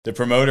The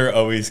promoter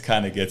always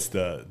kind of gets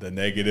the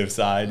negative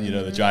side. You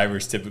know, the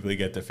drivers typically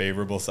get the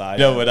favorable side.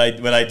 You know, when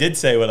I did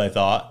say what I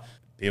thought,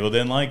 people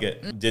didn't like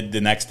it. Did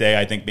the next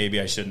day, I think maybe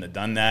I shouldn't have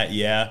done that.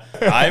 Yeah,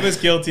 I was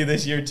guilty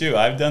this year too.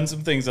 I've done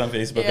some things on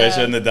Facebook I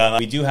shouldn't have done.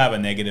 We do have a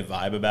negative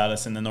vibe about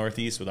us in the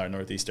Northeast with our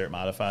Northeast Dirt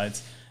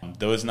Modifieds.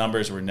 Those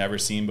numbers were never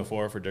seen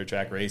before for dirt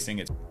track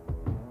racing.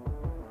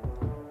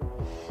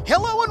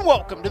 Hello and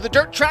welcome to the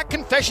Dirt Track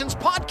Confessions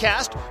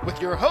podcast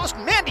with your host,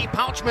 Mandy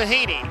Pouch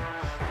Mahaney.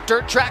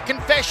 Dirt Track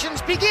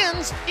Confessions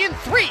begins in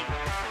 3,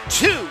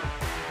 2,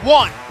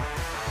 1.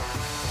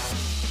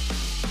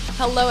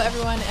 Hello,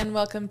 everyone, and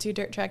welcome to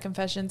Dirt Track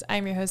Confessions.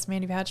 I'm your host,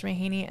 Mandy Pouch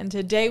Mahaney, and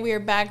today we are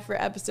back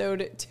for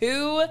episode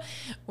 2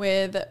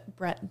 with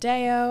Brett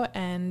Deyo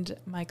and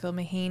Michael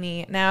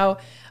Mahaney. Now,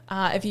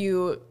 if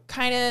you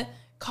kind of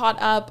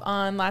caught up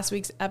on last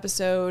week's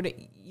episode,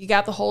 you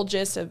got the whole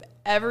gist of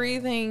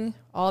everything,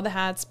 all the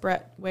hats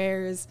Brett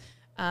wears.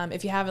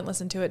 If you haven't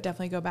listened to it,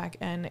 definitely go back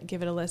and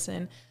give it a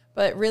listen.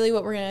 But really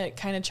what we're going to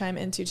kind of chime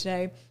into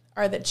today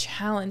are the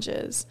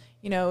challenges,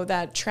 you know,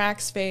 that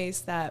tracks face,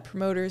 that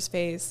promoters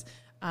face,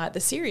 the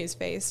series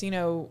face, you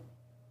know,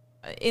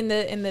 in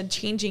the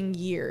changing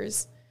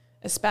years,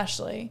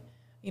 especially,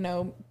 you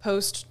know,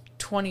 post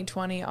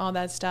 2020, all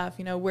that stuff.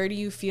 You know, where do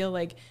you feel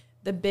like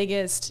the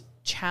biggest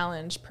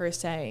challenge per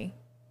se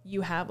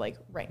you have like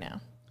right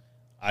now?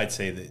 I'd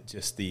say that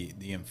just the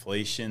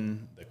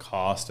inflation, the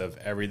cost of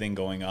everything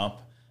going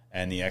up,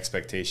 and the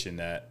expectation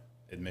that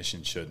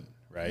admission shouldn't.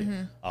 Right.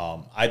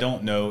 I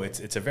don't know.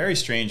 It's a very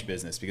strange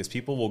business because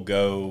people will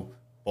go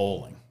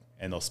bowling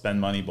and they'll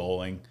spend money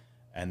bowling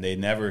and they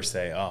never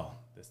say, oh,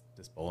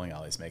 this bowling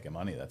alley's making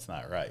money. That's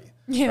not right.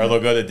 Yeah. Or they'll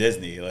go to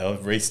Disney.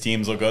 Race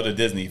teams will go to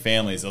Disney.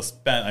 Families, they'll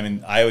spend. I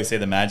mean, I always say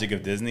the magic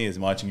of Disney is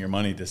watching your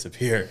money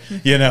disappear.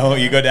 You know,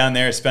 you go down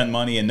there, spend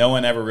money, and no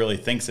one ever really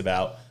thinks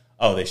about,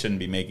 oh, they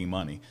shouldn't be making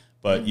money.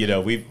 But, you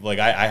know,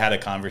 I had a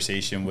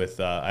conversation with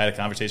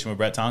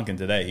Brett Tonkin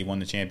today. He won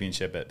the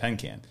championship at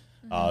Pencan.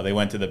 They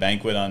went to the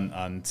banquet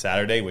on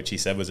Saturday, which he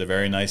said was a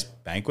very nice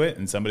banquet,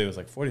 and somebody was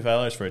like,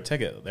 $45 for a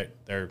ticket.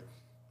 They're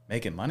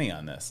making money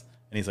on this.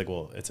 And he's like,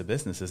 well, it's a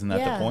business. Isn't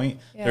that the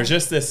point? Yeah. There's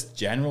just this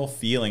general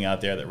feeling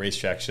out there that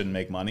racetracks shouldn't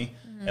make money.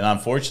 And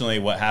unfortunately,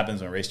 what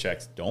happens when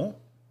racetracks don't?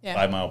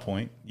 5 Mile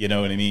Point. You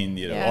know what I mean?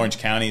 You know, Orange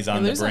County's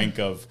on the brink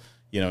of,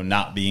 you know,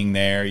 not being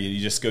there. You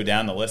just go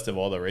down the list of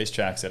all the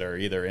racetracks that are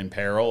either in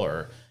peril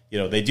or, you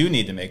know, they do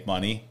need to make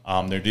money.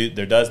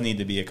 There does need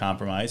to be a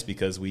compromise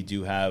because we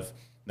do have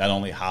not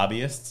only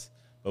hobbyists,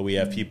 but we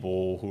have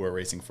people who are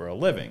racing for a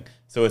living.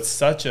 So it's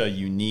such a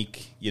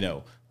unique, you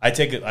know,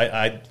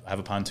 I have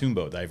a pontoon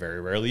boat that I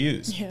very rarely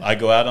use. Yeah. I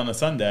go out on a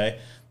Sunday,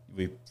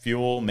 we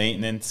fuel,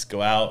 maintenance,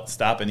 go out,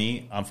 stop and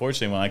eat.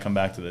 Unfortunately, when I come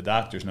back to the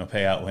dock, there's no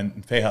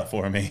payout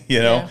for me,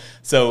 you know? Yeah.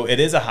 So it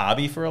is a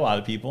hobby for a lot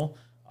of people.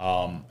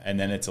 And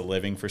then it's a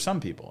living for some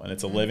people. And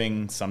it's a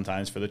living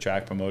sometimes for the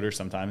track promoter,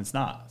 sometimes it's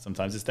not.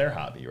 Sometimes it's their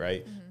hobby,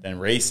 right? Then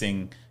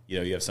racing, you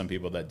know, you have some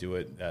people that do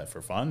it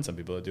for fun, some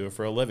people that do it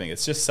for a living.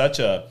 It's just such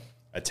a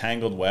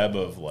tangled web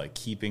of like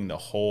keeping the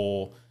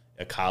whole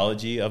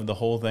ecology of the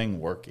whole thing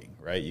working,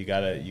 right? You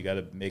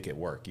gotta make it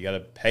work. You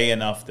gotta pay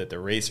enough that the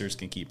racers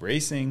can keep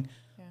racing.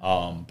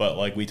 Yeah. But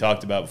like we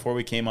talked about before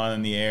we came on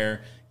in the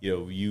air, you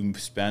know, you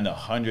spend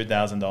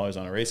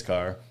 $100,000 on a race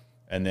car,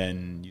 and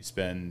then you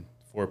spend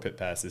 4 pit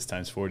passes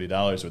times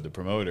 $40 with the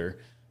promoter.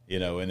 You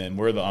know, and then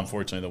we're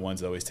unfortunately the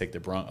ones that always take the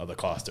brunt of the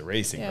cost of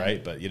racing,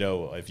 right? But, you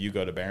know, if you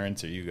go to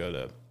Barron's or you go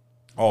to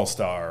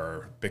All-Star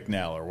or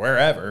Bicknell or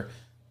wherever,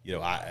 you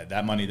know,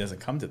 that money doesn't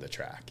come to the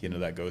track. You know,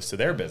 that goes to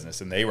their business,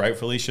 and they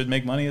rightfully should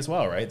make money as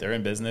well, right? They're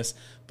in business,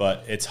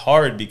 but it's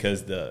hard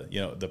because the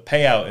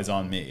payout is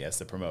on me as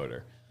the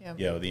promoter. Yeah.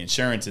 You know, the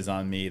insurance is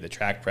on me, the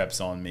track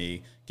prep's on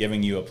me,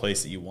 giving you a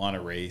place that you want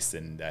to race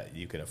and that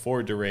you can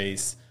afford to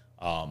race.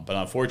 But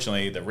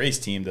unfortunately, the race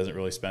team doesn't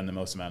really spend the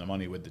most amount of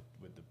money with the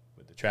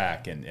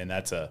track, and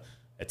it's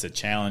a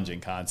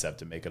challenging concept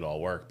to make it all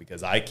work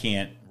because I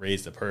can't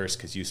raise the purse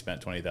because you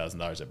spent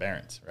 $20,000 at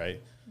Barron's,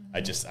 right?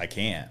 I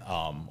can't.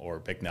 Or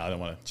Bicknell. I don't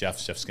want to.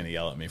 Jeff's going to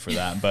yell at me for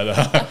that, but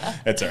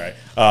it's all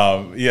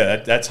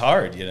right. That's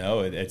hard. You know,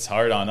 it's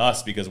hard on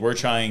us because we're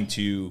trying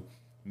to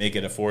make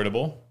it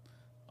affordable.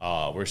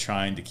 We're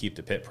trying to keep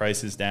the pit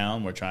prices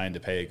down. We're trying to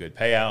pay a good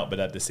payout, but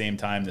at the same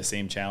time, the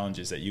same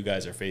challenges that you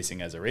guys are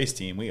facing as a race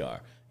team, we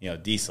are. You know,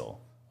 diesel,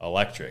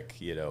 electric,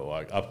 you know,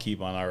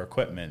 upkeep on our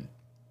equipment,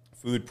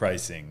 food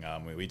pricing.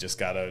 We just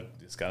got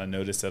a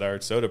notice that our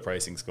soda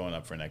pricing is going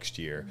up for next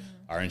year.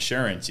 Our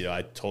insurance, you know,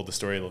 I told the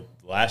story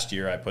last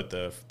year. I put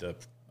the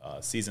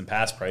season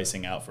pass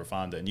pricing out for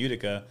Fonda and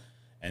Utica,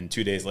 and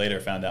 2 days later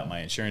found out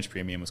my insurance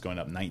premium was going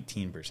up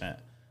 19%.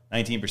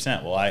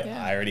 19%. Well,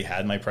 I already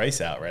had my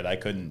price out, right? I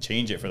couldn't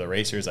change it for the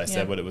racers. I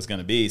said what it was going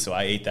to be, so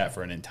I ate that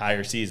for an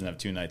entire season of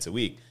 2 nights a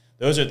week.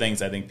 Those are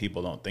things I think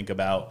people don't think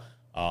about.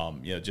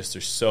 You know, just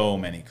there's so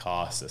many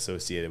costs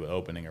associated with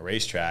opening a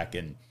racetrack,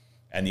 and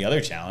the other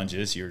challenge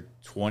is you're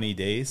 20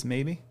 days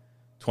maybe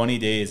 20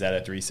 days out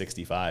of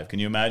 365. Can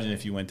you imagine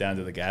if you went down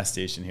to the gas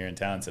station here in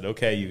town and said,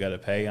 okay, you got to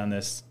pay on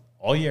this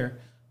all year,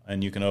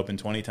 and you can open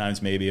 20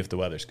 times maybe if the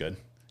weather's good.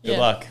 Good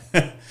luck.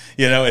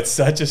 It's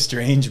such a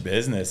strange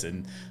business,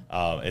 and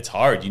it's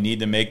hard. You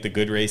need to make the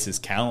good races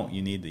count.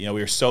 You need, we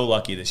were so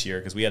lucky this year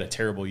because we had a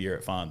terrible year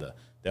at Fonda.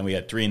 Then we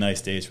had 3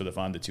 nice days for the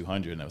Fonda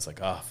 200, and I was like,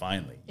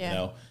 finally,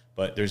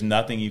 But there's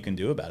nothing you can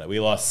do about it. We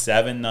lost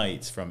 7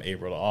 nights from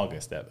April to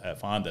August at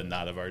Fonda,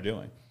 not of our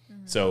doing.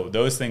 Mm-hmm. So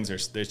those things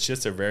it's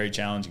just a very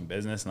challenging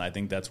business, and I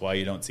think that's why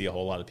you don't see a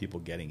whole lot of people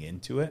getting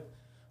into it.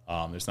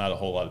 There's not a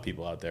whole lot of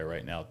people out there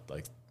right now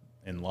like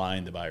in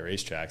line to buy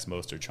racetracks.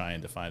 Most are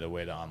trying to find a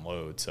way to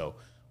unload. So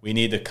we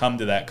need to come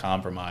to that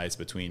compromise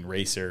between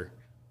racer,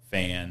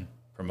 fan,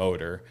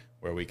 promoter,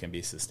 where we can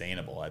be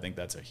sustainable. I think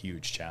that's a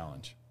huge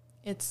challenge.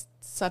 It's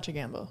such a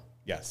gamble.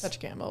 Yes. Such a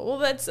gamble. Well,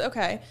 that's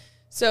okay.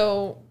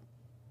 So,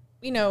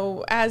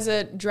 as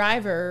a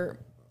driver,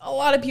 a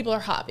lot of people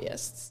are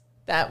hobbyists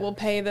that will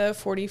pay the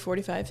 $40,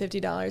 $45,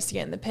 $50 to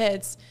get in the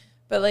pits.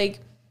 But, like,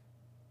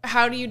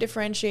 how do you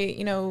differentiate,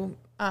 the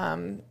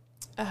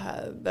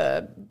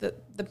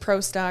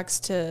pro stocks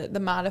to the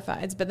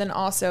modifieds, but then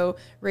also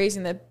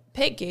raising the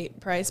pit gate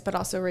price, but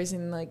also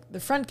raising, like, the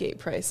front gate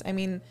price? I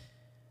mean,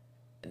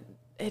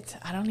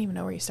 I don't even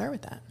know where you start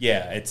with that.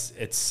 Yeah,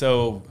 it's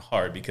so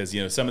hard because,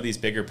 some of these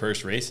bigger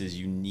purse races,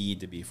 you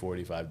need to be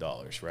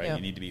 $45, right? Yep.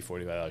 You need to be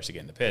 $45 to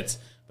get in the pits.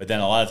 But then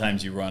a lot of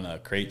times you run a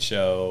crate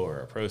show or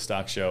a pro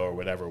stock show or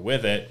whatever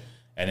with it.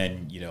 And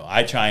then,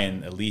 I try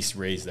and at least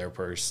raise their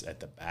purse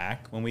at the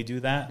back when we do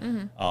that,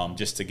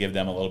 just to give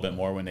them a little bit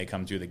more when they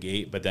come through the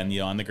gate. But then,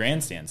 on the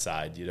grandstand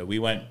side, we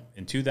went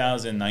in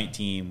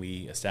 2019,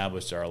 we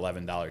established our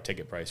 $11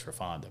 ticket price for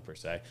Fonda per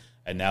se.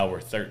 And now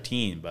we're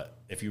 $13. But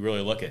if you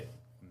really look at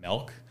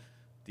milk,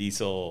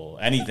 diesel,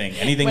 anything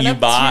you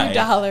buy,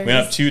 $2. Went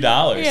up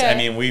 $2. Yeah. I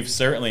mean, we've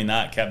certainly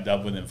not kept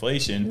up with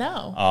inflation.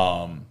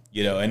 No.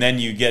 And then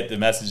you get the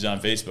message on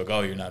Facebook,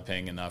 oh, you're not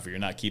paying enough, or you're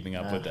not keeping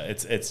up with that.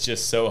 It's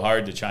just so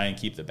hard to try and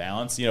keep the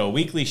balance. A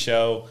weekly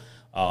show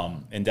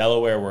in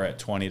Delaware, we're at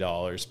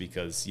 $20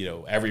 because,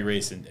 every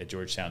race at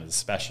Georgetown is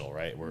special,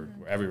 right? Where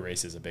every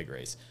race is a big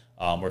race.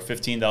 We're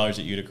 $15 at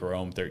Utica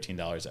Rome,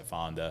 $13 at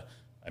Fonda.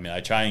 I mean,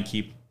 I try and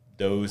keep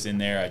those in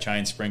there. I try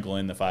and sprinkle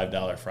in the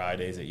 $5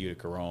 Fridays at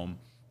Utica Rome,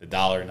 the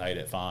 $1 night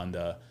at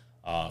Fonda,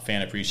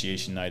 fan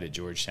appreciation night at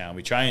Georgetown.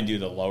 We try and do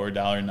the lower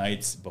dollar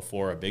nights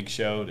before a big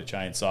show to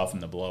try and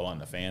soften the blow on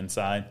the fan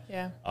side.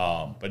 Yeah.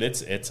 But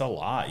it's a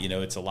lot.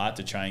 It's a lot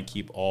to try and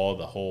keep the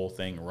whole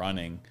thing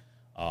running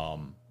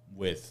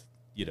with,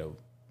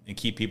 and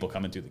keep people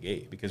coming through the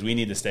gate because we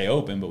need to stay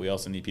open, but we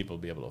also need people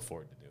to be able to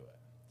afford to do it.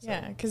 So.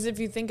 Yeah, because if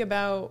you think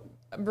about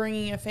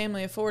bringing a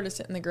family of 4 to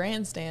sit in the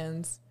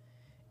grandstands,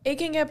 it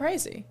can get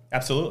pricey.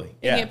 Absolutely.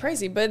 It can get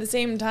pricey. But at the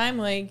same time,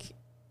 like,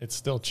 it's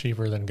still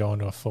cheaper than going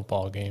to a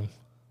football game.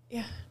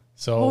 Yeah.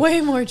 So way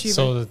more cheaper.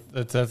 So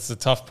that's the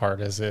tough part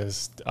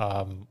is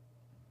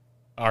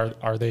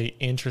are they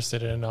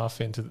interested enough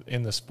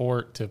in the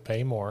sport to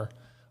pay more?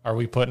 Are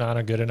we putting on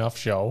a good enough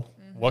show?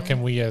 Mm-hmm. What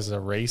can we as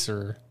a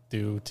racer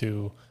do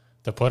to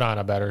put on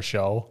a better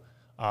show?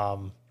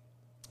 How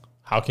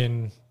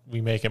can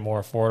we make it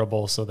more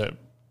affordable so that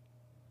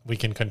we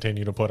can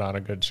continue to put on a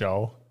good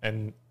show?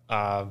 And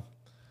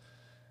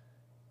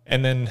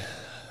then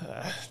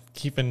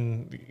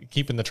keeping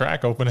the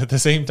track open at the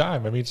same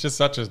time. I mean, it's just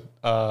such a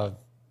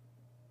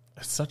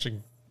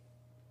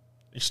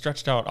you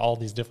stretched out all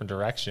these different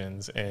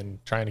directions,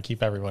 and trying to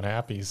keep everyone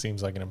happy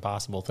seems like an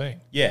impossible thing.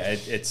 Yeah,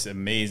 it's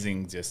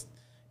amazing. Just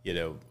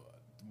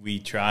we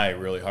try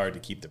really hard to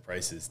keep the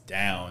prices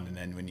down, and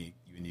then when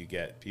you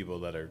get people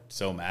that are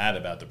so mad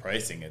about the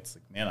pricing, it's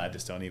like, man, I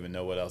just don't even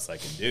know what else I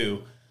can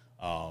do.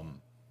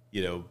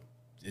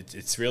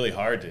 It's really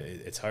hard.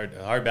 It's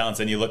a hard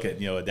balance. And you look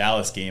at, a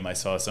Dallas game. I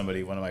saw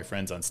one of my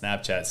friends on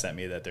Snapchat sent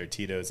me that their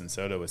Tito's and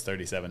soda was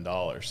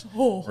 $37.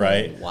 Oh,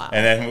 right. Wow.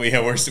 And then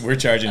we're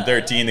charging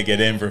 $13 to get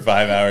in for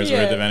 5 hours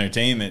worth of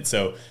entertainment.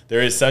 So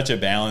there is such a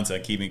balance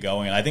on keeping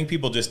going. And I think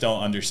people just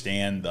don't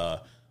understand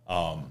that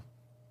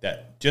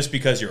just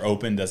because you're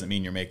open doesn't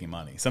mean you're making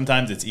money.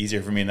 Sometimes it's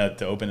easier for me not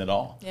to open at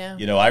all. Yeah.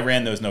 I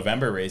ran those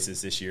November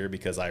races this year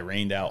because I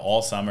rained out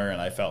all summer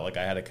and I felt like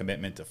I had a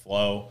commitment to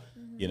Flow.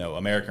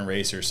 American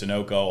Racer,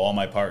 Sunoco, all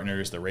my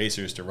partners, the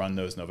racers, to run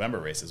those November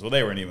races. Well,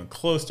 they weren't even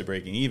close to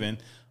breaking even.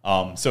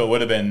 So it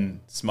would have been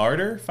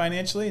smarter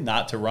financially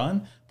not to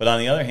run. But on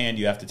the other hand,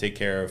 you have to take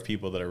care of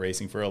people that are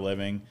racing for a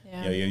living.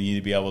 Yeah. You need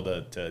to be able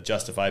to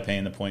justify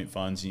paying the point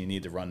funds, and you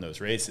need to run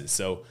those races.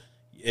 So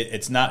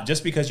it's not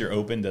just because you're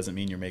open doesn't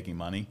mean you're making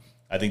money.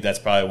 I think that's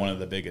probably one of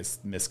the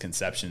biggest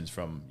misconceptions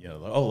from,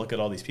 oh, look at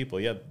all these people.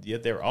 Yeah,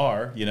 there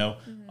are,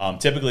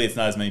 Typically it's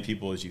not as many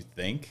people as you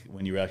think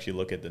when you actually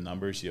look at the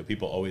numbers.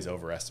 People always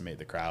overestimate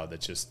the crowd.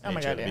 That's just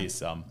nature of the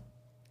beast.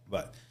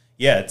 But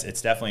yeah,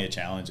 it's definitely a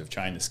challenge of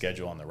trying to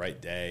schedule on the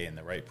right day and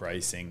the right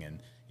pricing. And,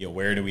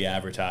 where do we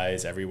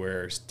advertise?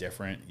 Everywhere is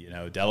different.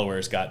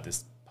 Delaware's got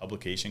this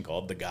publication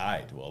called The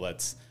Guide. Well,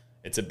 it's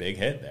a big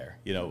hit there.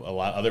 A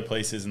lot other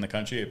places in the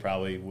country, it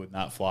probably would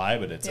not fly,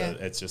 but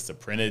it's just a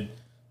printed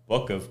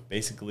book of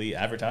basically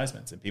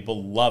advertisements, and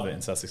people love it in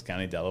Sussex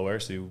County, Delaware,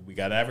 so we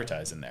got to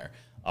advertise in there.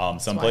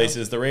 Some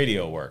places the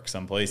radio works.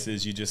 Some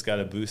places you just got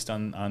to boost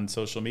on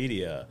social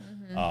media.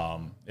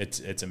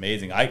 It's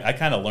amazing. I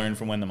kind of learn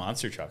from when the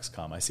monster trucks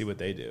come. I see what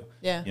they do.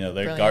 Yeah,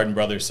 their Garden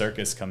Brothers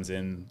Circus comes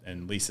in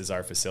and leases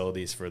our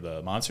facilities for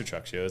the monster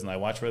truck shows, and I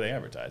watch where they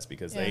advertise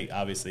because they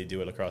obviously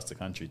do it across the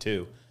country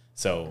too.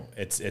 So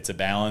it's a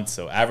balance.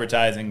 So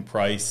advertising,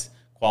 price,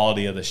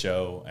 quality of the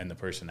show, and the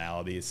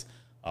personalities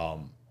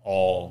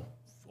all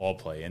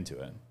play into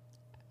it.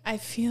 I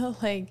feel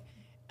like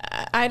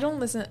I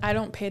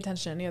don't pay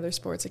attention to any other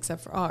sports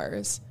except for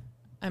ours.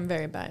 I'm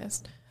very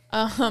biased.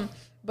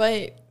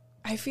 But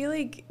I feel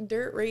like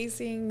dirt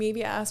racing,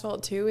 maybe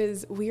asphalt too,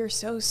 is we are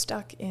so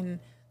stuck in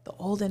the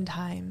olden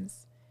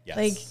times. Yes.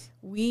 Like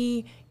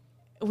we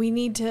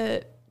need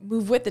to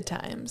move with the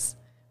times.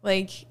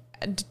 Like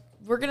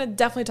we're going to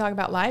definitely talk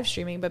about live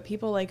streaming, but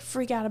people like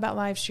freak out about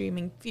live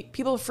streaming.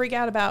 People freak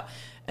out about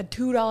a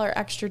 $2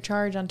 extra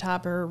charge on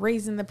top, or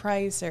raising the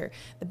price, or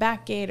the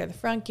back gate or the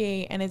front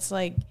gate. And it's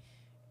like,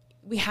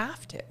 we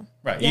have to.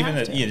 Right.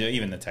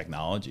 Even the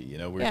technology,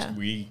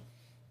 we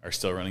are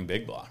still running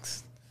big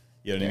blocks.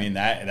 You know what I mean?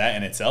 That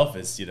in itself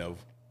is,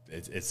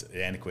 it's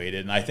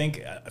antiquated. And I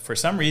think for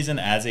some reason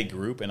as a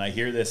group, and I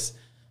hear this,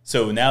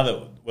 so now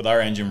that with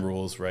our engine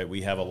rules, right,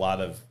 we have a lot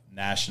of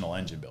national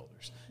engine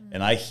builders.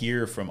 And I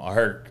hear from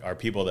our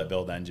people that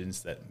build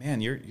engines that,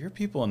 man, your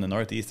people in the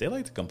Northeast, they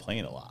like to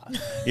complain a lot.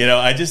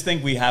 I just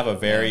think we have a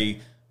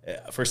very,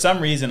 for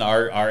some reason,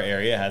 our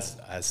area has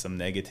some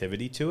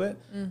negativity to it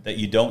that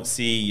you don't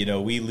see.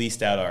 We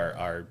leased out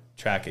our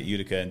track at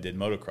Utica and did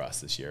motocross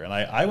this year. And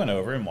I went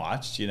over and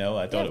watched,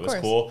 I thought it was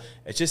cool.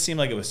 It just seemed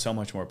like it was so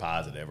much more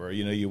positive. Or,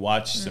 you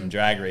watch some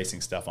drag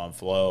racing stuff on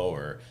Flow,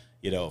 or,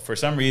 for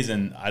some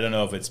reason, I don't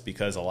know if it's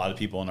because a lot of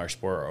people in our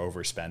sport are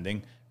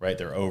overspending, right?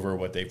 They're over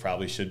what they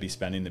probably should be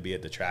spending to be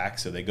at the track.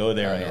 So they go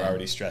there and they're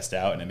already stressed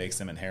out, and it makes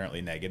them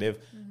inherently negative.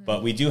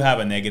 But we do have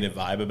a negative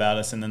vibe about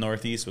us in the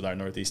Northeast with our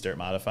Northeast Dirt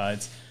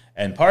Modifieds.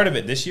 And part of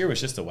it this year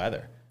was just the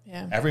weather.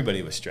 Yeah.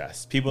 Everybody was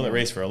stressed. People that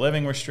race for a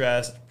living were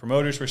stressed.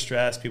 Promoters were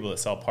stressed. People that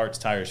sell parts,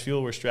 tires,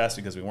 fuel were stressed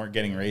because we weren't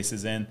getting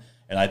races in.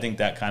 And I think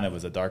that kind of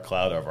was a dark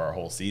cloud over our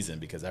whole season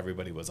because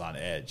everybody was on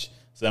edge.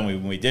 So then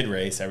when we did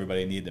race,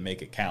 everybody needed to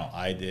make it count.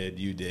 I did,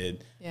 you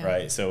did,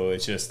 right? So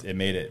it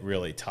made it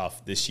really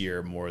tough this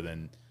year more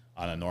than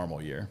on a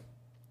normal year.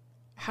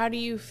 How do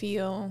you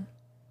feel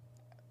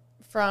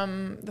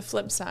from the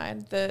flip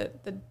side, the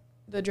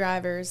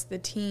drivers, the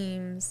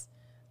teams,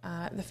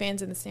 the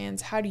fans in the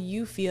stands? How do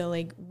you feel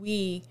like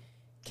we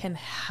can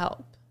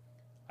help?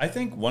 I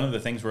think one of the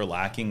things we're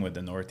lacking with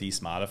the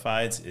Northeast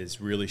Modifieds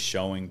is really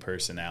showing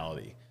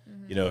personality.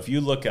 If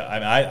you look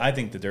at, I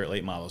think the dirt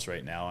late models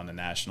right now on the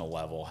national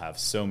level have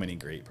so many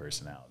great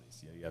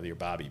personalities. You have your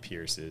Bobby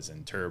Pierces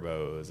and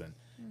Turbos and,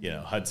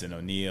 Hudson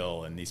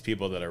O'Neill and these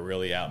people that are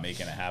really out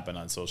making it happen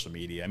on social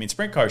media. I mean,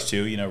 sprint cars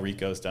too,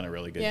 Rico's done a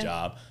really good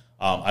job.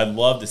 I'd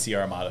love to see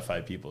our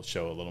modified people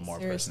show a little more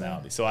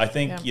personality. So I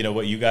think,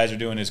 what you guys are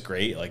doing is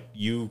great. Like,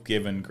 you've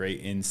given great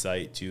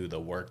insight to the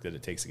work that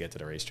it takes to get to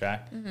the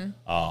racetrack.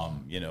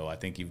 I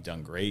think you've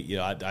done great.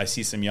 I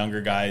see some younger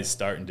guys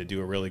starting to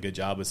do a really good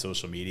job with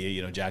social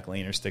media. Jack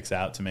Lehner sticks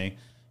out to me.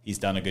 He's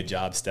done a good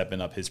job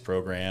stepping up his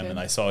program. And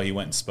I saw he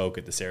went and spoke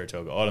at the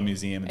Saratoga Auto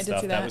Museum and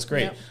stuff. That was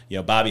great.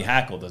 Yep. Bobby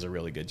Hackle does a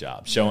really good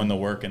job showing the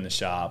work in the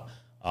shop.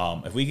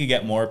 If we could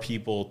get more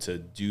people to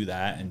do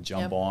that and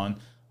jump on,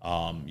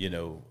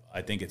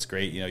 I think it's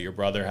great. Your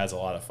brother has a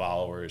lot of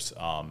followers.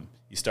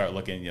 You start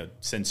looking,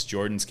 since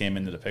Jordan's came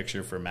into the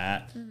picture for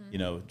Matt,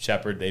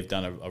 Shepherd, they've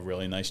done a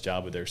really nice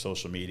job with their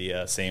social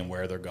media, saying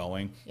where they're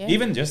going. Yeah.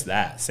 Even just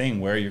that, saying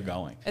where you're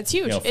going. It's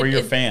huge. For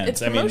your fans.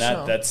 It's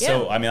promotional. That's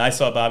so, I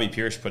saw Bobby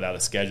Pierce put out a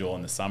schedule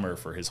in the summer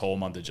for his whole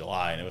month of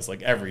July, and it was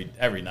like every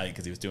night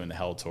because he was doing the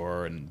Hell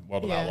Tour and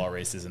World of Outlaw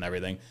races and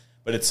everything.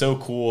 But it's so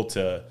cool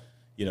to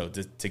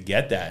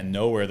get that and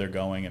know where they're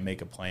going and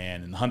make a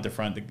plan and hunt the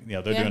front.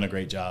 They're doing a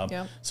great job.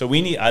 Yeah. So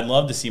I'd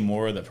love to see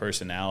more of the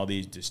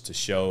personality just to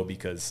show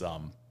because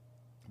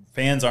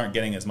fans aren't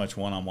getting as much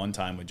one-on-one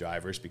time with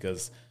drivers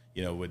because,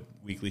 with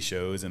weekly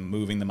shows and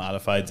moving the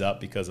modifieds up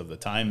because of the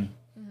time,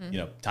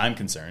 time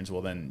concerns.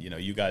 Well, then,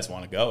 you guys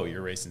want to go.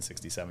 You're racing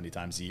 60, 70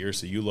 times a year.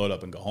 So you load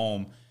up and go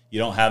home. You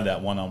don't have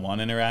that one-on-one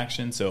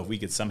interaction. So if we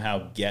could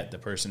somehow get the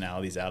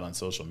personalities out on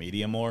social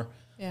media more,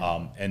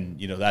 and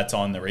that's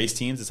on the race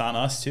teams. It's on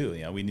us too.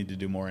 We need to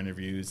do more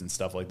interviews and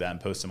stuff like that and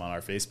post them on our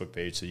Facebook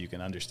page so you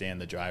can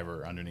understand the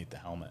driver underneath the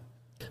helmet.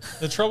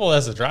 The trouble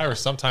as a driver,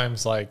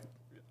 sometimes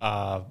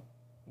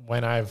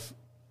when I've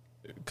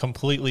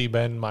completely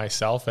been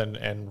myself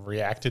and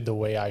reacted the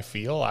way I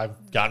feel,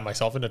 I've gotten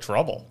myself into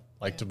trouble.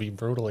 To be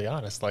brutally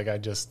honest,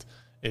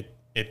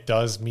 it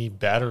does me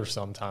better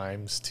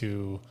sometimes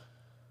to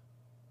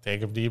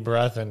take a deep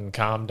breath and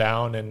calm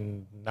down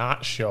and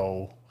not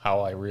show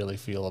how I really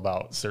feel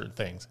about certain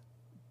things.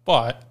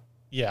 But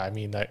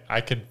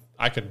I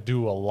could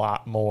do a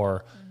lot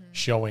more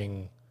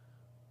showing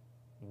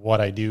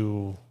what I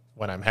do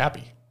when I'm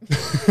happy.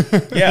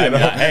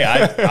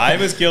 Yeah, I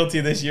was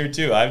guilty this year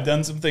too. I've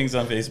done some things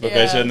on Facebook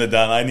I shouldn't have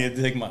done. I needed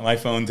to take my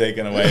phone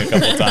taken away a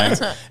couple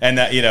times, and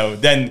that,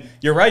 then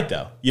you're right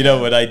though.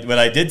 When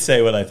I did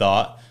say what I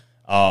thought,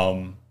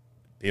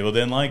 people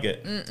didn't like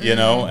it,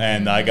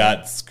 and I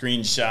got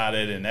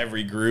screenshotted in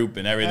every group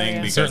and everything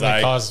because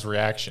certainly caused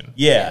reaction.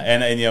 Yeah,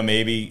 and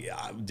maybe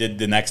did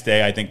the next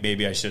day. I think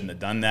maybe I shouldn't have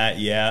done that.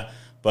 Yeah.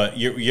 But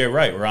you're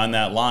right. We're on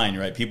that line,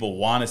 right? People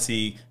want to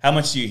see, how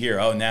much do you hear?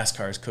 Oh,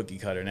 NASCAR's cookie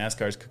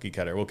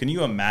cutter. Well, can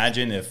you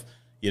imagine if,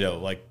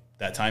 like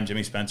that time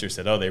Jimmy Spencer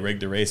said, oh, they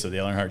rigged a race so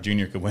Dale Earnhart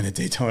Jr. could win at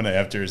Daytona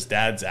after his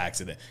dad's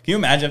accident. Can you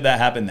imagine if that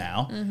happened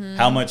now? Mm-hmm.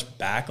 How much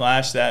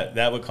backlash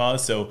that would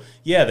cause? So,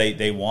 yeah,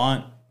 they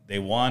want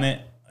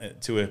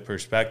it to a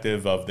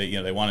perspective of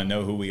they want to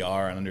know who we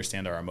are and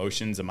understand our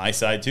emotions, and my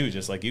side too,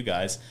 just like you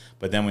guys.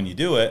 But then when you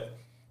do it,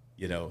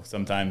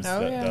 sometimes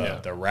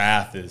the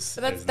wrath is.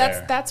 But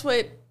that's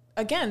what,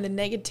 again, the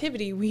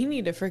negativity. We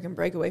need to freaking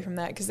break away from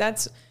that, because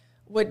that's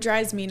what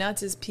drives me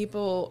nuts. Is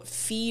people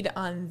feed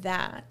on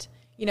that.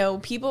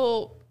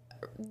 People.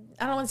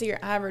 I don't want to say your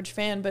average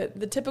fan, but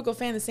the typical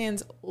fan in the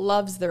stands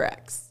loves the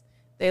wrecks.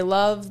 They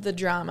love the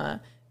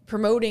drama,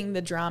 promoting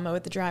the drama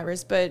with the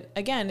drivers. But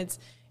again,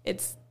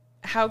 it's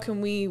how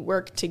can we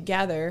work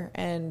together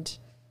and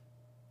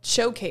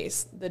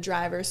showcase the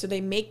drivers so they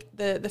make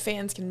the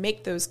fans can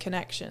make those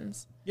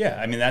connections. Yeah,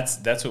 I mean that's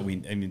what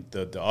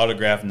the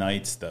autograph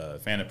nights, the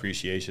fan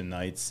appreciation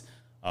nights,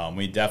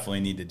 we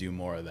definitely need to do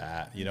more of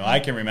that. I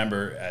can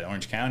remember at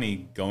Orange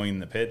County going in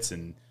the pits,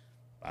 and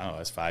I don't know, I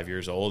was 5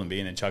 years old and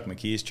being in Chuck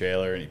McKee's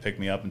trailer, and he picked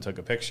me up and took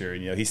a picture,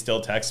 and he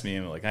still texts me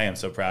and like, hey, I'm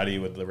so proud of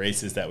you with the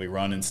races that we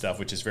run and stuff,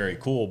 which is very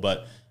cool.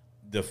 But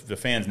the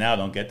fans now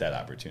don't get that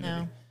opportunity.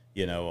 No.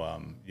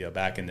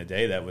 Back in the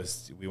day,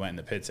 we went in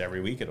the pits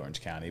every week at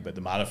Orange County, but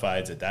the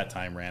modifieds at that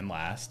time ran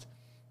last.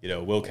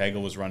 Will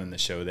Kegel was running the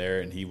show there,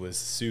 and he was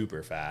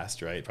super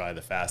fast, right? Probably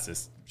the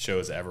fastest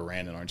shows that ever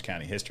ran in Orange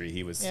County history.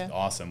 He was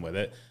awesome with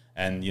it,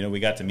 and we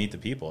got to meet the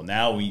people.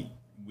 Now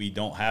we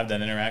don't have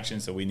that interaction,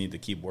 so we need to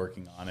keep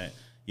working on it.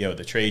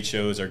 The trade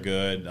shows are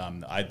good.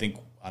 I think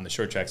on the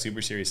short track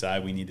Super Series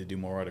side, we need to do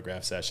more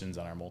autograph sessions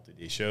on our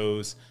multi-day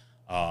shows.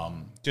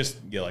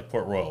 Like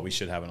Port Royal, we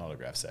should have an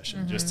autograph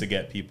session just to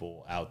get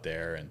people out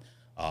there. And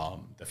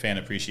the fan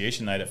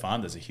appreciation night at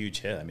Fonda is a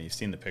huge hit. I mean, you've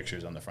seen the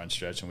pictures on the front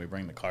stretch, and we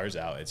bring the cars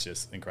out. It's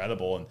just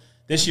incredible. And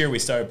this year we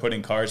started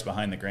putting cars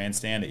behind the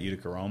grandstand at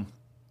Utica Rome.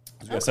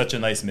 We have such a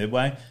nice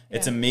midway. Yeah.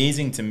 It's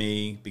amazing to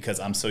me,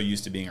 because I'm so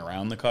used to being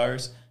around the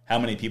cars, how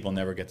many people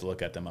never get to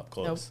look at them up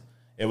close.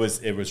 Nope.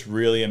 It was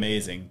really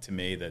amazing to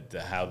me that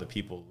how the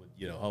people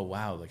would, oh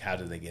wow, like how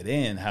do they get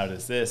in? How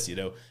does this,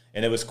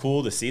 And it was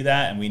cool to see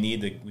that, and we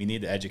need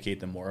to educate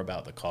them more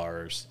about the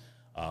cars.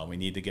 We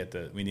need to get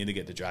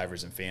the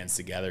drivers and fans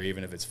together,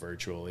 even if it's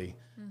virtually.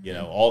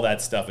 Mm-hmm. All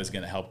that stuff is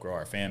going to help grow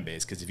our fan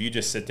base. Because if you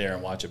just sit there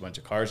and watch a bunch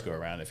of cars go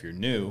around, if you're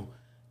new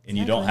and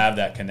you don't have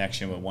that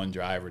connection with one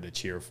driver to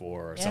cheer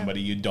for, or somebody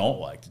you don't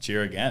like to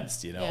cheer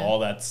against, all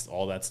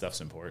that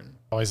stuff's important.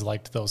 I always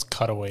liked those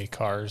cutaway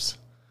cars.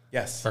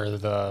 Yes, for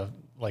the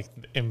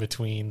in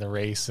between the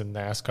race and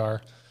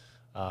NASCAR.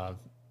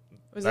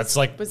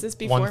 Was this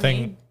before one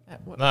thing?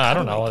 I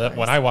don't know.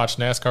 When I watched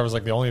NASCAR, it was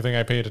the only thing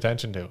I paid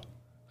attention to.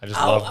 I just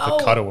love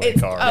the cutaway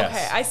car. Okay,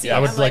 yes. I see. Yeah, I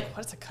would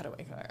what's a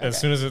cutaway car? Okay. As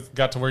soon as it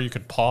got to where you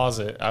could pause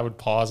it, I would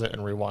pause it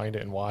and rewind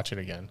it and watch it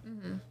again.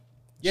 Mm-hmm.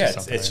 Yeah,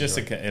 it's just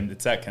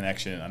it's that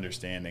connection and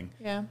understanding.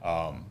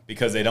 Yeah.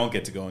 Because they don't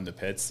get to go into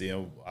pits.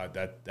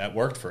 That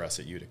worked for us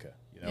at Utica.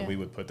 We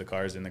would put the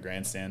cars in the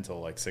grandstand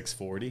till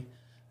 6:40.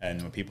 And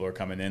when people are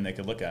coming in, they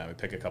could look at them. We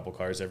pick a couple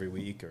cars every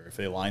week, or if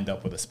they lined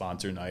up with a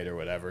sponsor night or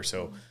whatever.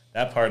 So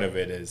that part of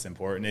it is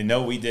important.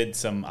 And we did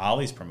some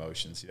Ollie's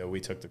promotions.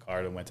 We took the car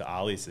and went to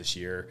Ollie's this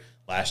year,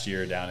 last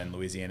year down in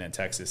Louisiana and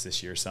Texas,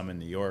 this year some in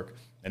New York.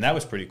 And that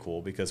was pretty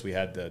cool, because we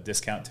had the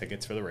discount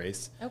tickets for the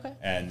race. Okay.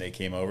 And they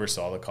came over,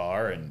 saw the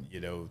car, and,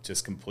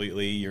 just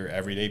completely your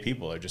everyday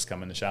people are just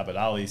coming to shop at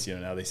Ollie's.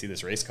 Now they see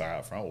this race car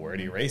out front. Well, where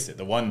do you race it?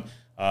 The one,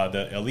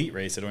 the elite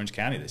race at Orange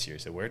County this year.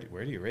 So where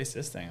do you race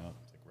this thing?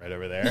 Right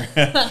over there.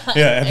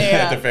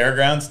 At the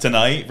fairgrounds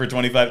tonight for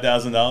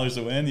 $25,000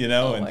 to win,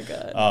 Oh, my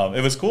God.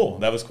 It was cool.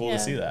 That was cool to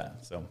see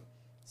that. So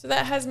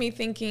that has me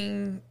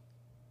thinking,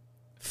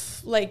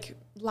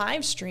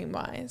 live stream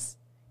wise,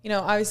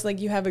 obviously,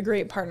 you have a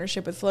great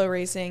partnership with Flow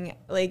Racing.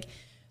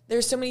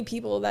 There's so many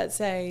people that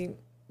say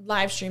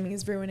live streaming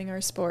is ruining our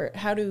sport.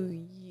 How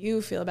do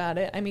you feel about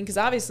it? I mean, because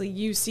obviously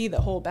you see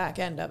the whole back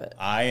end of it.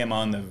 I am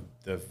on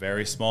the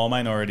very small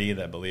minority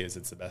that believes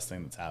it's the best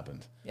thing that's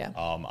happened. Yeah.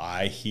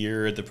 I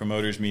hear at the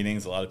promoters'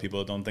 meetings a lot of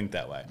people don't think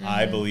that way. Mm-hmm.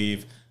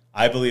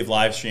 I believe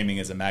live streaming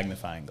is a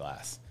magnifying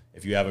glass.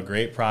 If you have a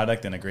great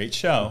product and a great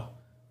show,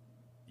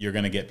 you're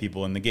going to get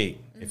people in the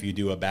gate. Mm-hmm. If you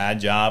do a bad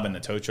job and the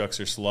tow trucks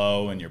are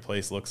slow and your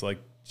place looks like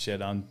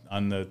shit on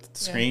the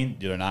screen,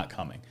 they're not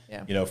coming.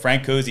 Yeah.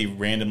 Frank Cozy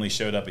randomly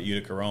showed up at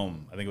Utica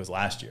Rome, I think it was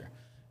last year.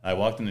 I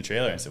walked in the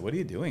trailer and said, "What are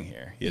you doing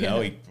here?"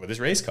 With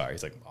his race car.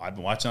 He's like, "I've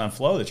been watching on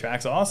Flow. The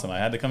track's awesome. I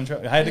had to come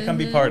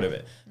be part of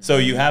it." So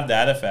you have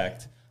that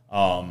effect.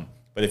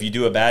 But if you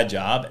do a bad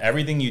job,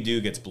 everything you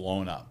do gets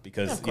blown up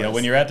because,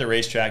 when you're at the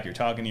racetrack, you're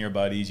talking to your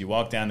buddies, you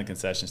walk down the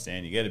concession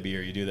stand, you get a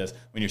beer, you do this.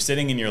 When you're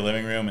sitting in your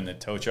living room and the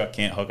tow truck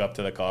can't hook up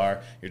to the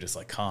car, you're just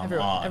like, come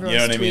on. Everyone's you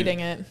know what tweeting I mean?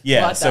 it.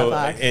 Yeah. So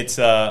it's,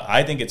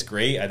 I think it's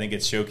great. I think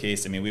it's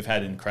showcased. I mean, we've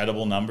had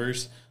incredible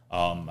numbers.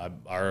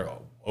 Our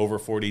over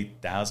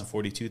 40,000,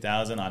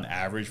 42,000 on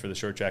average for the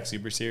short track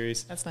super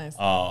series. That's nice.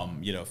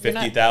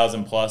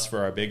 50,000 plus for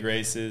our big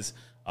races.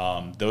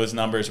 Those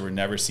numbers were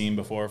never seen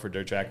before for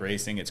dirt track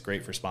racing. It's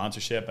great for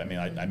sponsorship. I mean,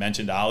 I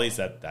mentioned Ollie's,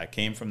 that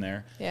came from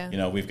there.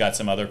 Yeah. We've got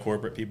some other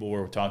corporate people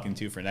we're talking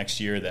to for next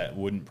year that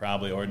wouldn't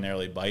probably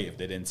ordinarily bite if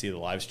they didn't see the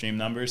live stream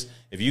numbers.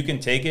 If you can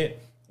take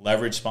it,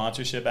 leverage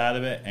sponsorship out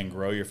of it, and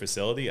grow your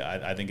facility,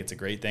 I think it's a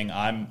great thing.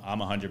 I'm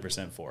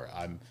 100% for it.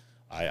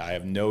 I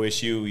have no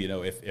issue.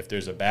 If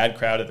there's a bad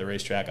crowd at the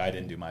racetrack, I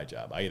didn't do my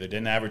job. I either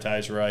didn't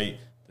advertise right,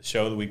 the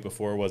show the week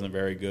before wasn't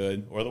very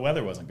good, or the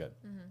weather wasn't good.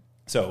 Mm-hmm.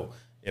 So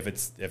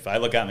if I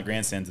look out in the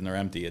grandstands and they're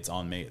empty, it's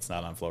on me. It's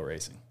not on Flow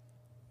Racing.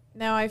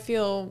 Now I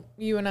feel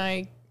you and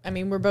I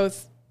mean, we're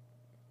both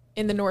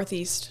in the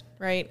Northeast,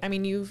 right? I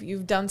mean,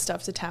 you've done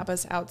stuff to tap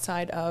us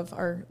outside of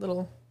our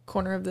little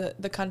corner of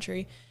the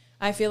country.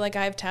 I feel like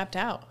I've tapped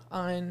out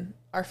on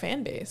our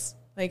fan base.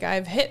 Like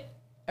I've hit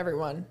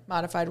everyone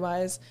modified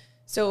wise.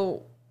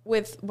 So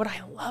with what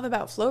I love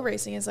about Flow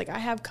Racing is like I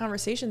have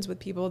conversations with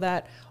people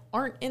that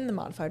aren't in the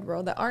modified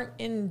world, that aren't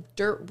in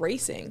dirt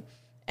racing.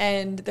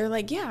 And they're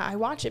like, yeah, I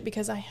watch it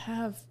because I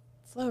have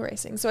Flow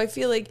Racing. So I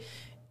feel like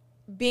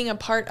being a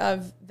part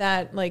of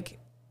that, like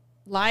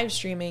live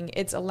streaming,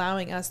 it's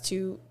allowing us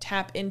to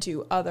tap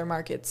into other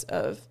markets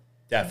of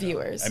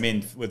viewers. I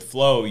mean, with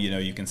Flow,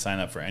 you can sign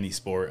up for any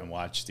sport and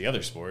watch the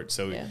other sport.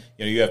 So,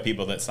 you have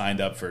people that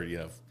signed up for,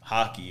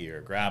 hockey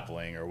or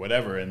grappling or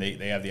whatever, and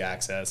they have the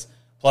access.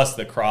 Plus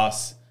the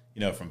cross,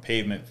 from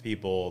pavement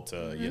people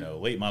to,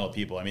 late model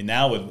people. I mean,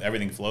 now with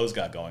everything Flow's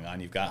got going on,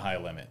 you've got High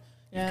Limit.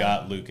 You've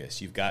got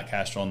Lucas. You've got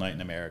Castrol Night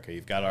in America.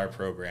 You've got our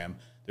program.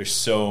 There's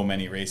so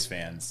many race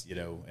fans,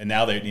 and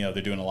now they're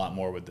doing a lot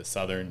more with the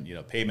Southern,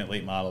 pavement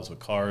late models with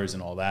cars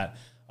and all that.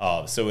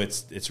 So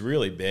it's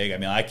really big. I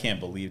mean, I can't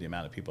believe the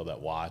amount of people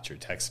that watch or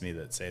text me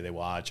that say they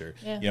watch. Or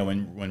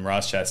when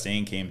Ross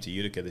Chastain came to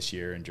Utica this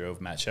year and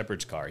drove Matt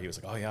Shepard's car, he was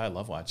like, "Oh yeah, I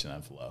love watching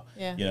on Flow."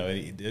 Yeah.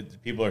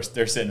 People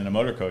they're sitting in a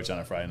motor coach on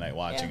a Friday night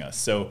watching us.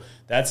 So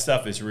that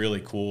stuff is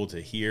really cool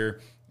to hear,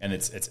 and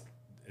it's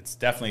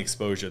definitely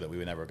exposure that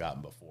we've never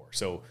gotten before.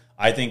 So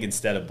I think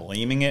instead of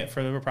blaming it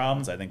for the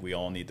problems, I think we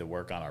all need to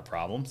work on our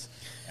problems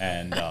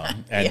and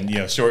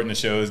shorten the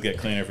shows, get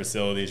cleaner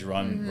facilities,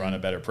 run a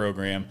better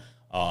program.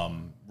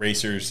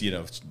 Racers,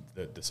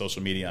 the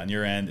social media on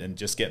your end, and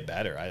just get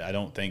better. I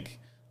don't think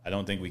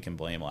we can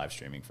blame live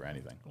streaming for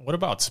anything. What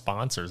about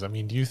sponsors? I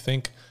mean, do you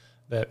think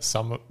that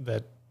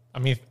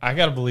I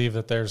got to believe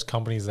that there's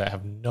companies that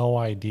have no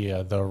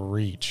idea the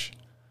reach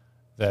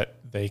that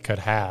they could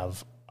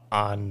have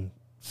on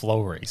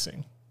Flow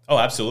Racing? Oh,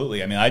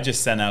 absolutely. I mean, I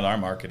just sent out our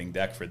marketing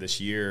deck for this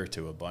year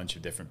to a bunch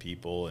of different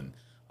people, and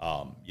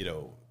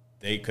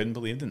they couldn't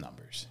believe the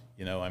numbers.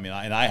 I mean,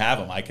 and I have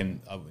them. I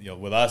can,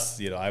 with us,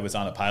 I was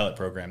on a pilot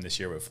program this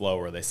year with Flow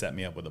where they set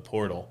me up with a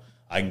portal.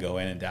 I can go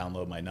in and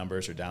download my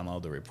numbers or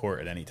download the report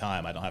at any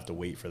time. I don't have to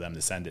wait for them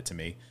to send it to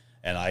me.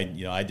 And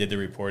I did the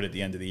report at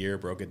the end of the year,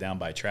 broke it down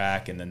by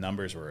track, and the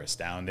numbers were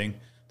astounding.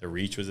 The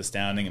reach was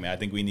astounding. I mean, I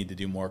think we need to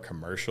do more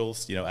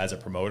commercials. As a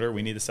promoter,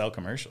 we need to sell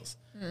commercials.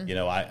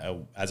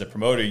 As a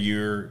promoter,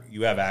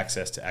 you have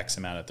access to X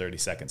amount of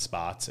 30-second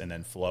spots, and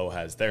then Flow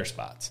has their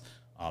spots.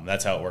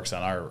 That's how it works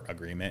on our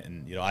agreement.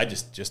 And, I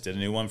just did a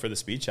new one for the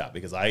speed shop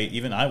because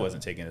I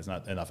wasn't taking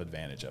enough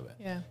advantage of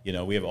it.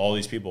 Yeah. We have all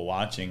these people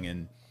watching,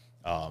 and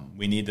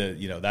we need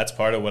to, that's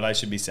part of what I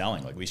should be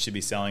selling. Like, we should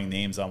be selling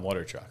names on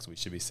water trucks. We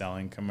should be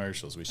selling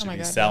commercials. We should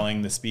be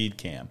selling the speed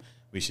cam.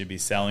 We should be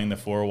selling the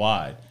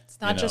 4-wide.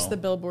 It's not just the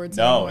billboards.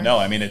 No.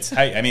 I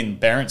mean,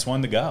 Barrett's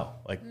one to go.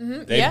 Like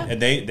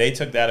they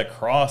took that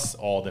across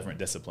all different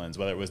disciplines,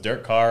 whether it was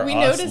dirt car,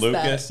 Lucas.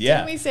 That.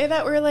 Didn't we say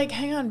that? We're like,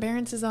 hang on,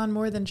 Barrett's is on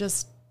more than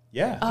just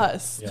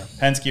us. Yeah.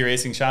 Penske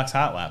Racing Shocks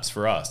Hot Laps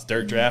for us.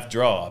 Dirt Draft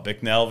Draw,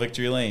 Bicknell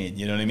Victory Lane.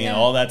 You know what I mean? Yeah.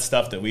 All that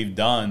stuff that we've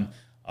done.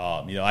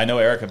 I know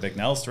Erica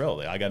Bicknell's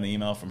thrilled. I got an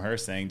email from her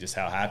saying just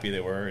how happy they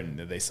were and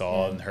they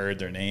saw and heard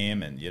their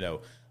name and,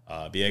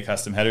 BA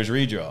Custom Headers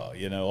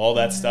Redraw, all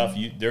that stuff.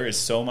 There is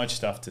so much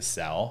stuff to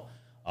sell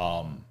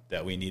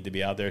that we need to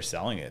be out there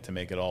selling it to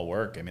make it all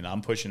work. I mean,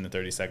 I'm pushing the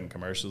 30-second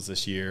commercials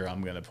this year.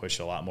 I'm going to push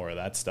a lot more of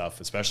that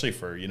stuff, especially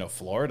for,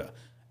 Florida.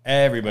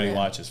 Everybody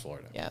watches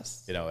Florida.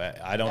 Yes.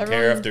 I don't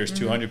care if there's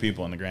 200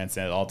 people in the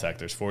grandstand at Alltech.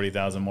 There's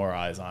 40,000 more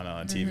eyes on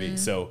TV.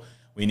 So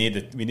we need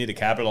to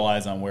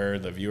capitalize on where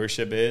the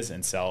viewership is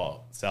and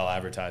sell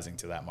advertising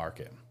to that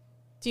market.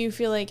 Do you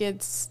feel like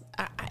it's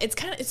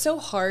so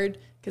hard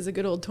because of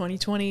good old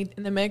 2020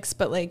 in the mix,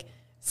 but like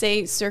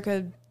say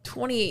circa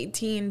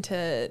 2018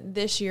 to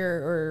this year,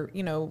 or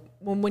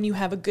when you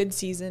have a good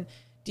season,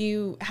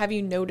 have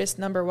you noticed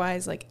number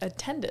wise like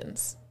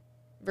attendance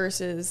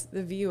versus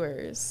the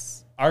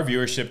viewers? our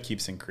viewership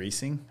keeps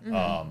increasing.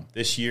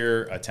 This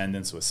year,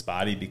 attendance was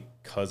spotty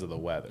because of the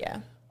weather. Yeah.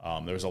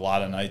 There was a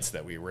lot of nights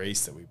that we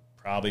raced that we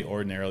probably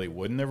ordinarily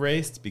wouldn't have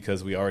raced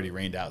because we already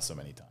rained out so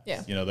many times.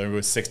 Yeah. There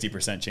was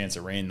 60% chance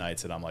of rain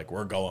nights, and I'm like,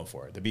 we're going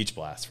for it. The Beach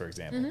Blast, for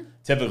example.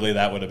 Typically,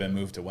 that would have been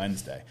moved to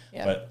Wednesday.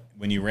 Yeah. But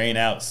when you rain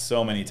out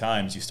so many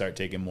times, you start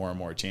taking more and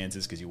more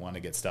chances because you want to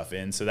get stuff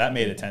in. So that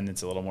made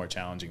attendance a little more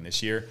challenging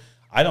this year.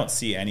 I don't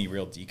see any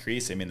real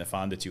decrease. I mean, the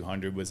Fonda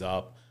 200 was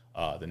up.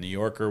 The New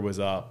Yorker was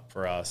up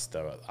for us.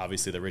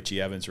 Obviously, the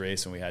Richie Evans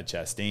race when we had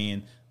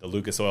Chastain. The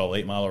Lucas Oil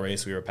late model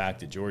race, we were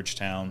packed at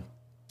Georgetown.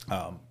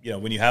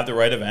 When you have the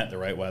right event, the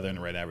right weather, and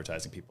the right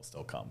advertising, people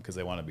still come because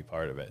they want to be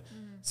part of it.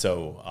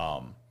 So,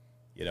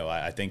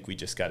 I think we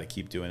just got to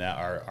keep doing that.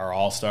 Our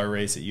All-Star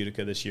race at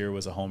Utica this year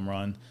was a home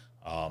run.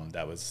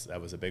 That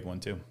was a big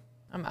one too.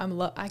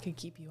 I could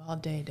keep you all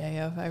day,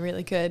 Deyo. I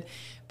really could.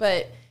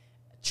 But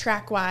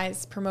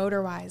track-wise,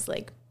 promoter-wise,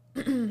 like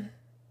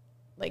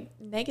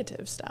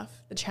negative stuff,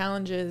 the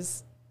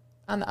challenges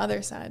on the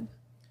other side.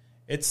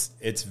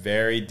 It's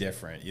very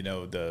different.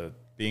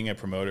 Being a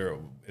promoter,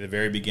 at the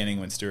very beginning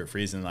when Stuart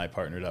Friesen and I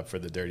partnered up for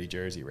the Dirty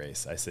Jersey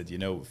race, I said,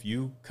 if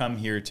you come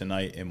here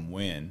tonight and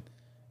win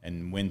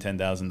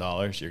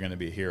 $10,000, you're going to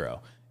be a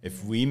hero.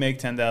 If we make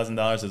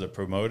 $10,000 as a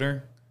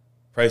promoter,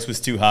 price was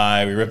too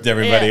high. We ripped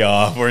everybody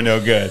off. We're no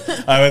good.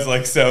 I was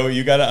like, so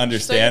you got to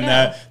understand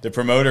that the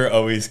promoter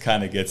always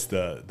kind of gets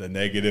the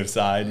negative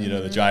side.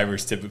 The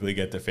drivers typically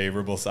get the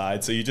favorable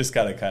side. So you just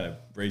got to kind of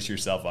brace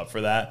yourself up for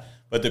that.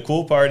 But the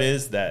cool part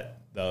is that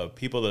the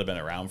people that have been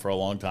around for a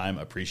long time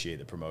appreciate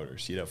the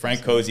promoters.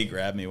 Frank Cozy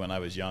grabbed me when I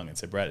was young and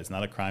said, Brett, it's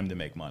not a crime to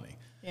make money.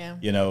 Yeah.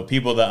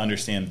 People that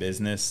understand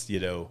business,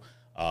 you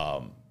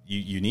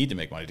need to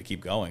make money to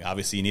keep going.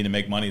 Obviously, you need to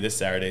make money this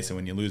Saturday, so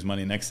when you lose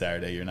money next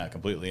Saturday, you're not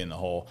completely in the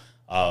hole.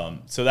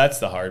 So that's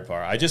the hard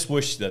part. I just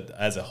wish that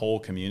as a whole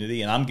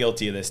community, and I'm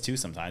guilty of this too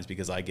sometimes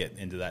because I get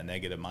into that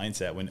negative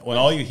mindset. When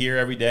all you hear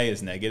every day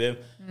is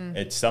negative,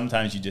 it's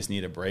sometimes you just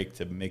need a break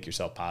to make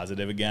yourself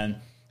positive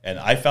again. And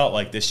I felt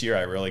like this year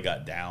I really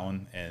got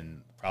down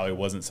and probably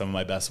wasn't some of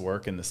my best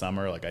work in the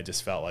summer. Like I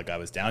just felt like I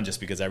was down just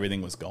because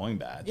everything was going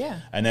bad. Yeah.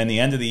 And then the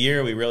end of the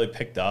year, we really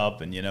picked up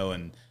and,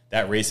 and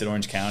that race at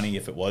Orange County,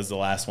 if it was the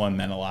last one,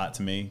 meant a lot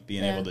to me,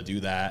 being able to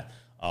do that.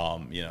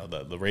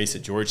 The race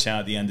at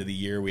Georgetown at the end of the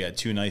year, we had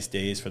 2 nice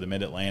days for the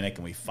Mid-Atlantic,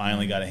 and we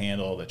finally got a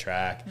handle of the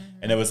track.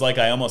 And it was like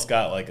I almost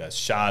got like a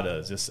shot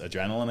of just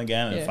adrenaline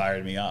again, and it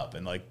fired me up.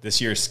 And like this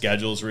year's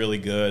schedule's really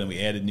good, and we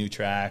added new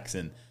tracks.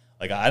 And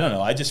like, I don't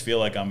know, I just feel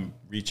like I'm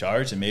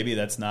recharged, and maybe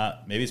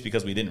it's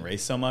because we didn't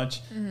race so much.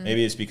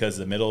 Maybe it's because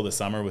the middle of the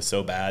summer was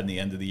so bad and the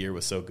end of the year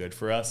was so good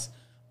for us.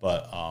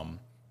 But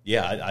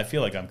I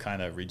feel like I'm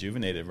kind of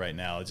rejuvenated right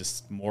now,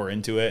 just more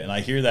into it. And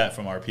I hear that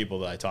from our people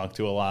that I talk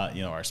to a lot,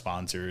 our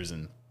sponsors,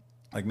 and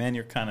like, man,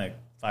 you're kind of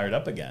fired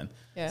up again.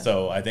 Yeah.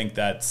 So I think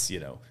that's,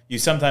 you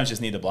sometimes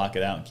just need to block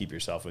it out and keep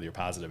yourself with your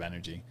positive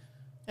energy.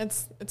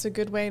 It's a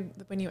good way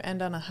when you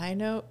end on a high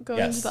note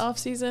going into the off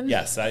season.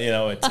 Yes,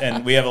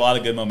 and we have a lot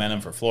of good momentum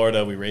for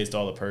Florida. We raised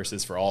all the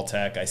purses for All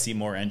Tech. I see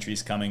more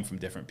entries coming from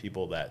different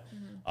people that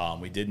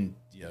we didn't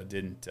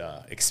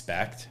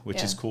expect,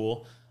 which is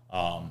cool.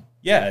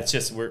 It's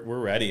just we're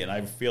ready, and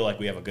I feel like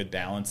we have a good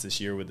balance this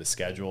year with the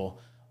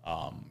schedule.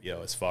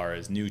 As far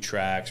as new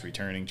tracks,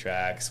 returning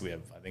tracks, we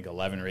have I think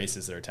 11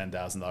 races that are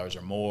 $10,000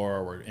 or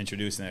more. We're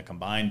introducing a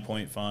combined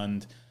point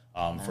fund.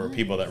 For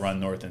people that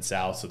run north and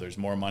south, so there's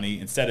more money.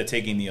 Instead of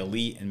taking the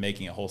elite and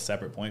making a whole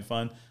separate point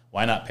fund,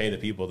 why not pay the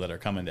people that are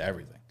coming to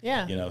everything?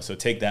 Yeah. So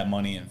take that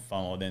money and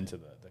funnel it into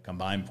the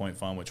combined point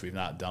fund, which we've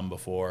not done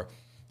before.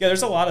 Yeah,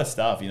 there's a lot of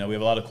stuff. We have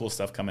a lot of cool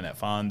stuff coming at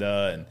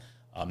Fonda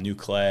and new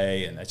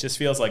clay, and it just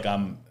feels like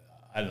I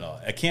don't know,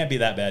 it can't be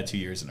that bad 2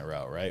 years in a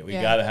row, right? We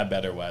got to have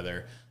better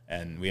weather,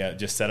 and we have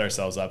just set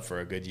ourselves up for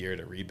a good year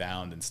to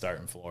rebound and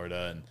start in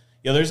Florida. And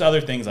there's other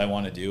things I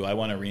want to do. I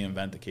want to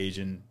reinvent the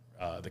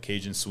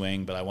Cajun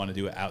swing, but I want to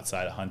do it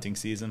outside of hunting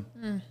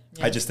season.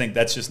 I just think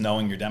that's just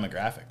knowing your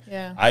demographic.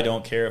 Yeah. I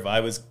don't care if I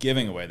was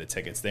giving away the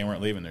tickets. They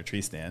weren't leaving their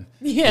tree stand.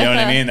 Yeah, you know what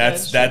I mean?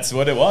 That's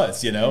what it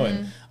was,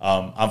 And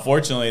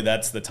unfortunately,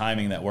 that's the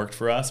timing that worked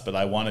for us, but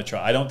I want to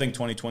try. I don't think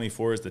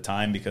 2024 is the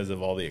time because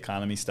of all the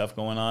economy stuff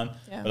going on,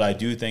 but I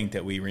do think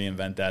that we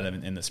reinvent that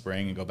in the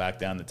spring and go back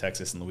down to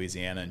Texas and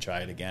Louisiana and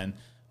try it again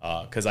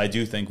because I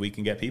do think we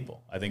can get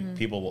people. I think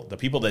the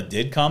people that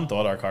did come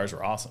thought our cars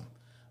were awesome.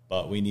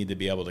 But we need to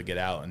be able to get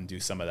out and do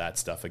some of that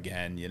stuff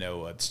again.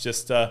 It's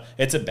just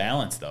it's a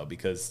balance though,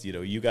 because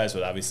you guys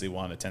would obviously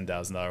want a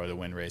 $10,000 with a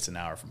win race an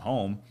hour from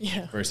home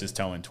versus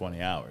towing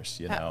 20 hours.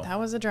 That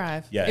was a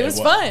drive. Yeah, it was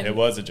fun. It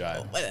was a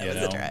drive. It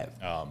was a drive.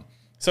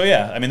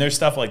 There's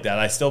stuff like that.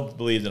 I still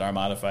believe that our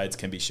modifieds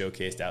can be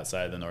showcased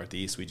outside of the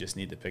Northeast. We just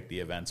need to pick the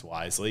events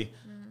wisely.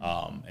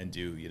 And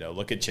do,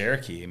 look at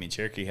Cherokee. I mean,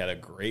 Cherokee had a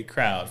great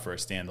crowd for a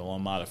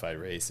standalone modified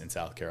race in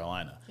South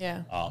Carolina.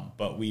 Yeah.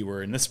 But we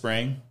were in the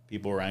spring.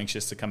 People were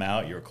anxious to come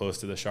out. You were close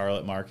to the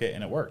Charlotte market,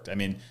 and it worked. I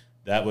mean,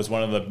 that was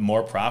one of the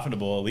more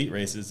profitable elite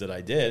races that I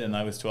did, and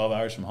I was 12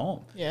 hours from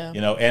home. Yeah.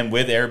 And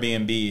with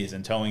Airbnbs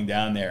and towing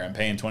down there and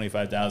paying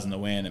 $25,000 to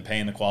win and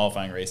paying the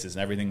qualifying races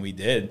and everything we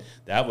did,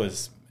 that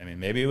was,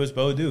 maybe it was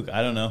Bo Duke,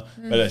 I don't know,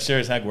 but it sure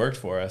as heck worked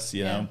for us,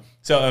 you know.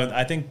 So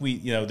I think we,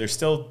 there's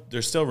still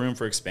room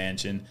for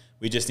expansion.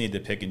 We just need to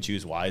pick and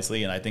choose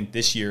wisely, and I think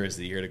this year is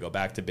the year to go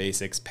back to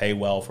basics, pay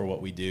well for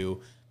what we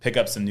do, pick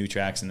up some new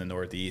tracks in the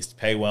Northeast,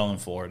 pay well in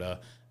Florida,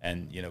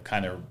 and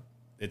kind of.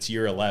 It's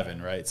year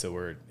 11, right? So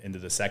we're into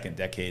the second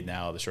decade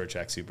now of the Short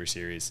Track Super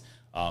Series.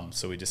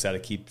 So we just got to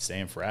keep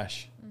staying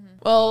fresh.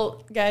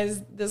 Well,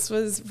 guys, this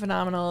was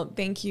phenomenal.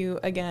 Thank you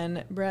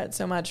again, Brett,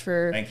 so much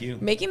for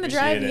making the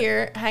drive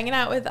here, hanging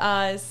out with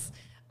us.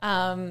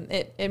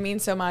 It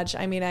means so much.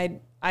 I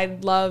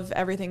love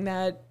everything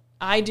that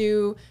I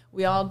do,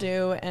 we all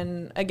do.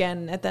 And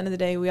again, at the end of the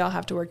day, we all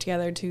have to work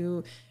together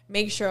to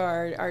make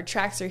sure our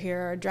tracks are here,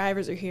 our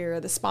drivers are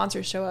here, the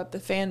sponsors show up, the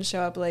fans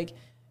show up.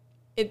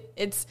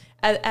 It's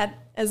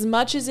as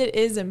much as it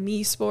is a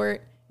me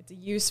sport, it's a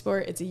you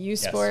sport, it's a you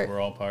sport. We're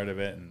all part of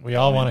it. And we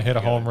all want to hit a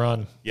home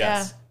run.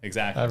 Yes,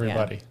 exactly.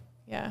 Everybody.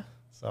 Yeah.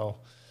 So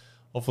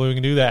hopefully we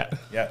can do that.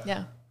 Yeah.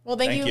 Yeah. Well,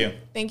 thank you.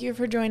 Thank you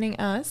for joining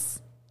us.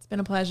 It's been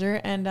a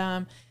pleasure. And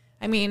I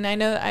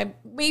know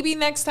maybe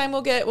next time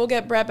we'll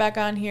get Brett back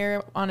on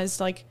here on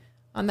his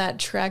on that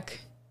trek.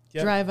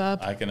 Yep. Drive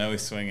up. I can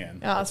always swing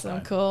in. Awesome.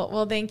 Cool.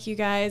 Well, thank you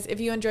guys. If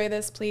you enjoy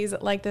this, please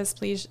like this.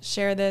 Please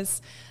share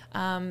this.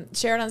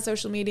 Share it on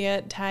social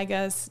media. Tag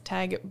us.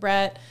 Tag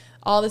Brett.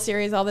 All the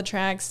series, all the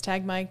tracks.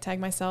 Tag Mike. Tag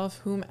myself.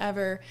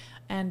 Whomever.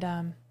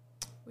 And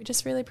we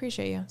just really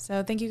appreciate you.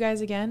 So thank you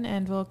guys again,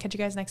 and we'll catch you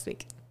guys next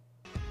week.